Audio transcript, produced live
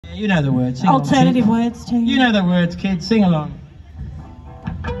You know the words. Sing Alternative along, words too. You know the words, kids. Sing along.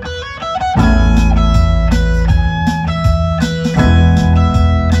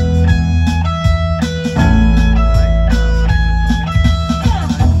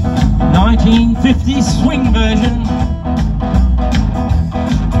 '50s swing version.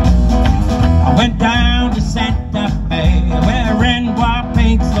 I went down to Santa Fe, where Renoir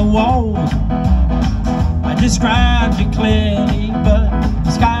paints the walls. I described it clearly, but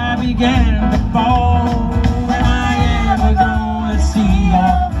the sky began to fall. Am I ever gonna see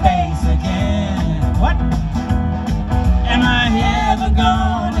your face again? What? Am I ever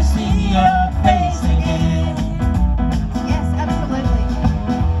gonna see your face again? Yes, absolutely.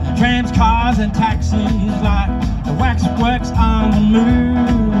 The trams, cars and taxis, like the waxworks on the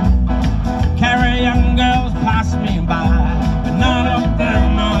moon, carry young girls past me by, but none of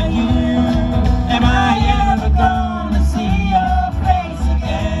them are you. Am I ever gonna see your face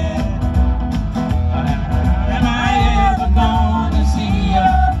again? Am I ever gonna see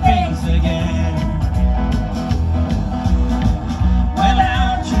your face again?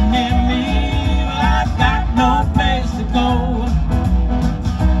 Without you near me, well, I've got no place to go.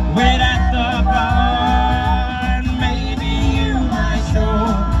 Wait at the bar, and maybe you might show.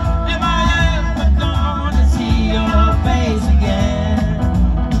 Am I ever gonna see your face again?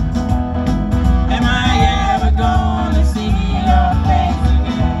 Am I ever gonna see your face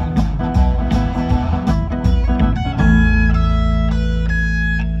again?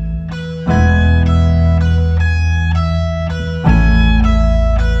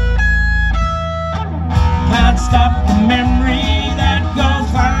 Can't stop the memory that goes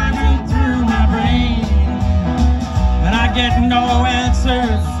climbing through my brain, and I get no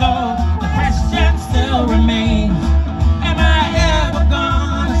answers, so the question still remains. Am I ever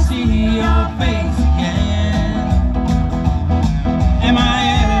gonna see your face again? Am I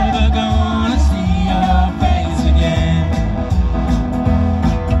ever gonna see your face again?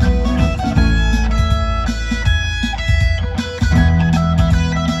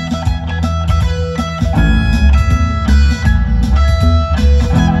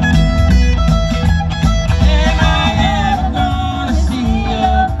 Am I ever gonna see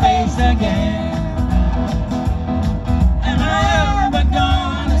your face again? Am I ever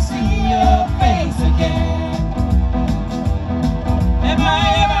gonna see your face again? Am I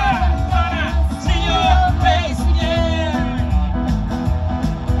ever gonna see your face again?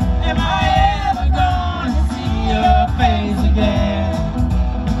 Am I ever gonna see your face again?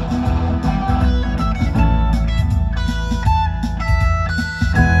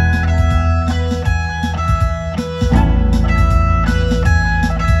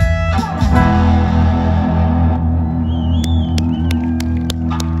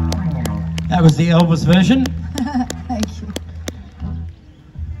 That was the Elvis version.